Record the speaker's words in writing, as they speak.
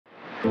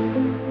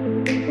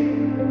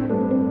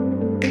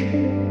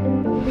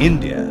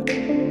India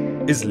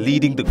is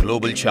leading the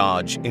global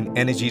charge in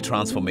energy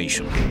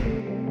transformation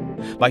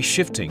by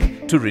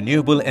shifting to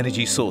renewable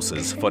energy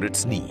sources for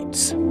its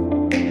needs.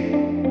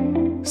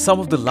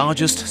 Some of the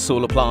largest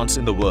solar plants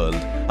in the world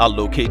are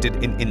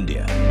located in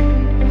India,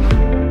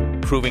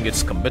 proving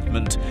its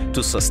commitment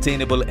to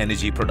sustainable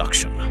energy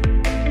production.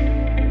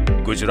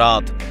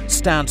 Gujarat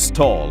stands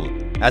tall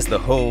as the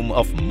home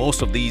of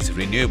most of these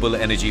renewable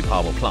energy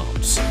power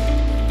plants.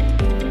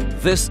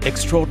 This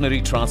extraordinary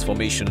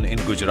transformation in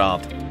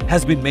Gujarat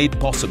has been made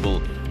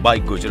possible by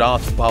Gujarat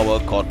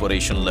Power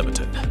Corporation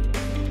Limited.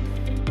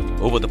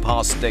 Over the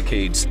past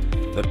decades,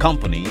 the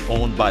company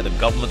owned by the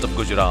government of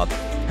Gujarat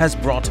has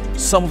brought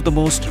some of the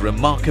most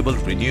remarkable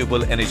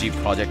renewable energy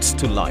projects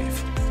to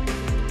life,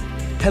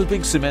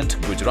 helping cement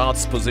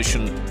Gujarat's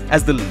position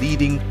as the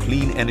leading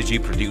clean energy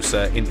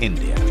producer in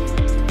India.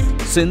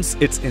 Since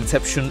its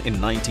inception in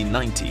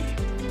 1990,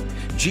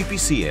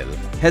 GPCL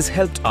has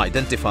helped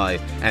identify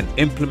and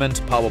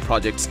implement power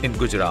projects in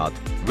Gujarat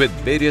with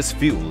various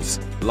fuels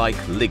like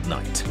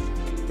lignite.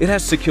 It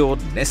has secured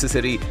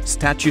necessary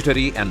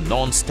statutory and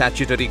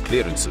non-statutory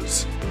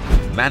clearances,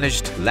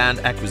 managed land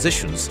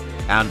acquisitions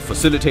and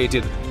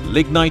facilitated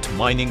lignite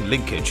mining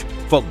linkage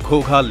for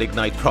Ghogha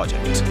Lignite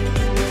project.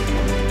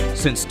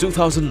 Since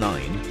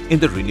 2009, in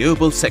the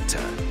renewable sector,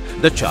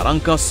 the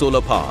Charanka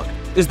Solar Park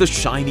is the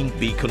shining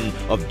beacon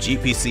of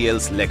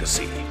GPCL's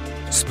legacy.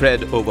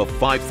 Spread over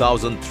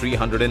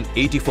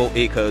 5,384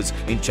 acres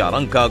in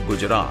Charanka,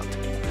 Gujarat,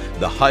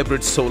 the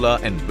hybrid solar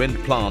and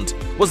wind plant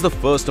was the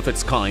first of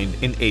its kind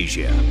in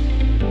Asia.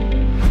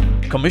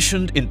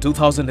 Commissioned in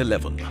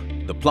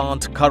 2011, the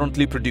plant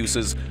currently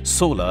produces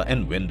solar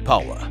and wind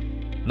power.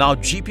 Now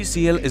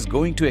GPCL is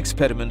going to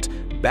experiment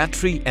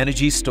battery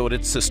energy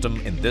storage system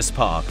in this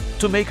park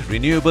to make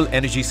renewable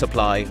energy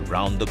supply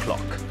round the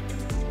clock.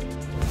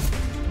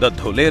 The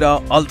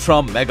Dholera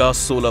Ultra Mega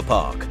Solar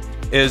Park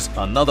is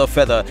another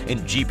feather in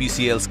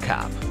GPCL's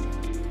cap,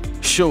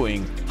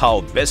 showing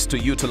how best to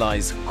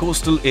utilize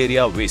coastal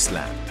area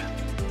wasteland.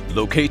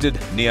 Located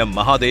near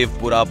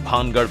Mahadevpura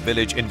Bhangar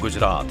village in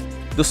Gujarat,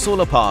 the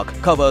solar park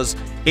covers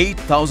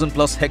 8,000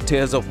 plus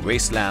hectares of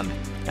wasteland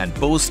and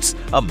boasts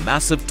a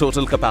massive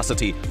total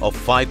capacity of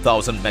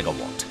 5,000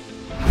 megawatt.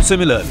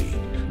 Similarly,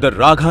 the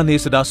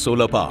Raghanesada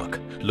Solar Park,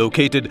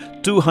 located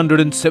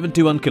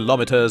 271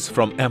 kilometers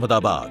from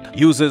Ahmedabad,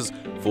 uses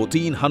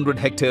 1,400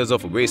 hectares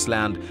of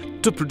wasteland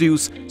to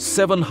produce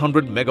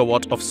 700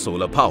 megawatt of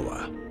solar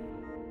power.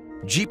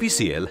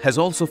 GPCL has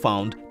also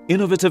found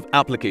innovative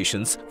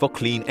applications for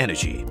clean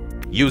energy.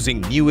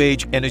 Using new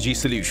age energy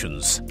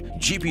solutions,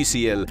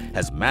 GPCL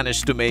has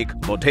managed to make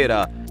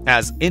Modhera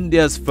as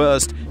India's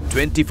first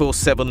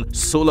 24/7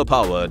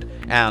 solar-powered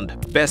and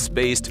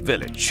BESS-based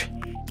village.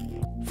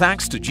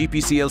 Thanks to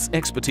GPCL's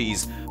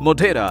expertise,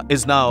 Modhera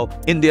is now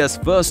India's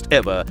first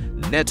ever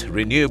net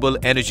renewable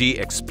energy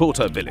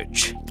exporter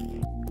village.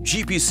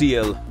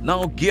 GPCL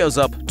now gears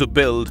up to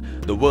build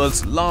the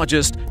world's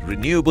largest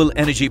renewable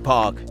energy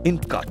park in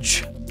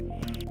Kutch.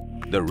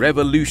 The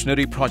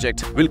revolutionary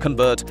project will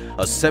convert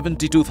a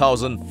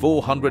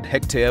 72,400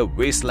 hectare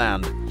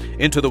wasteland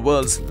into the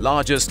world's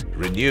largest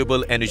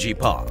renewable energy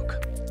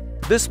park.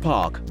 This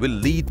park will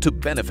lead to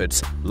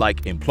benefits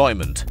like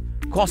employment,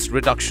 cost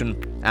reduction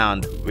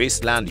and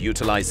wasteland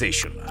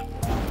utilization.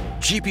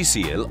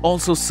 GPCL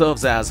also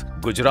serves as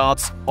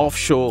Gujarat's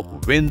offshore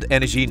wind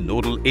energy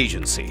nodal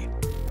agency.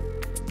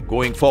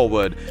 Going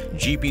forward,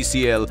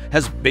 GPCL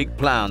has big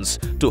plans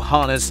to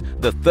harness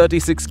the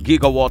 36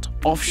 gigawatt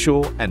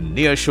offshore and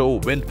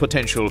nearshore wind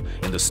potential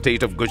in the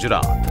state of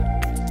Gujarat.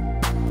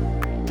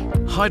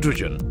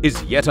 Hydrogen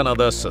is yet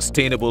another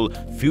sustainable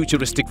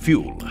futuristic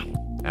fuel,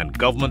 and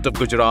Government of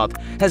Gujarat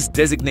has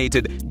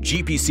designated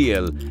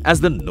GPCL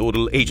as the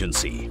nodal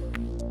agency.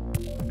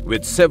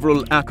 With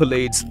several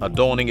accolades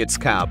adorning its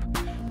cap,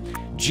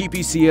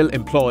 GPCL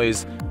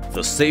employs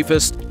the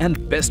safest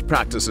and best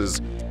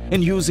practices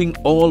in using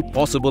all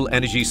possible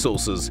energy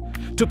sources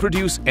to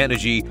produce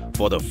energy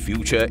for the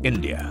future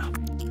India.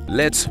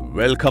 Let's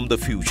welcome the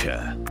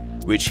future,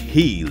 which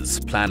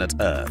heals planet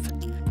Earth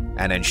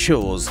and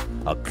ensures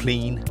a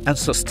clean and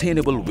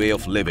sustainable way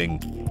of living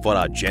for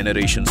our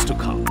generations to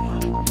come.